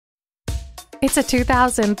It's a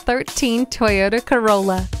 2013 Toyota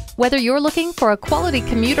Corolla. Whether you're looking for a quality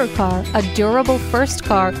commuter car, a durable first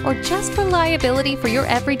car, or just reliability for your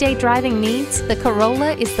everyday driving needs, the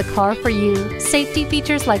Corolla is the car for you. Safety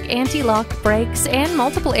features like anti-lock brakes and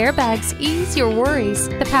multiple airbags ease your worries.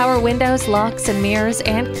 The power windows, locks and mirrors,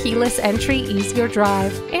 and keyless entry ease your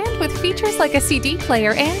drive. And with features like a CD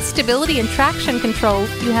player and stability and traction control,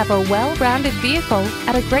 you have a well-rounded vehicle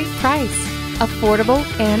at a great price. Affordable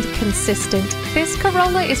and consistent, this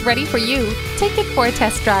Corolla is ready for you. Take it for a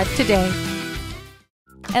test drive today.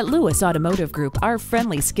 At Lewis Automotive Group, our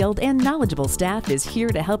friendly, skilled, and knowledgeable staff is here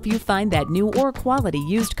to help you find that new or quality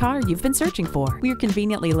used car you've been searching for. We're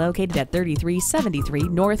conveniently located at 3373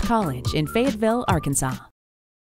 North College in Fayetteville, Arkansas.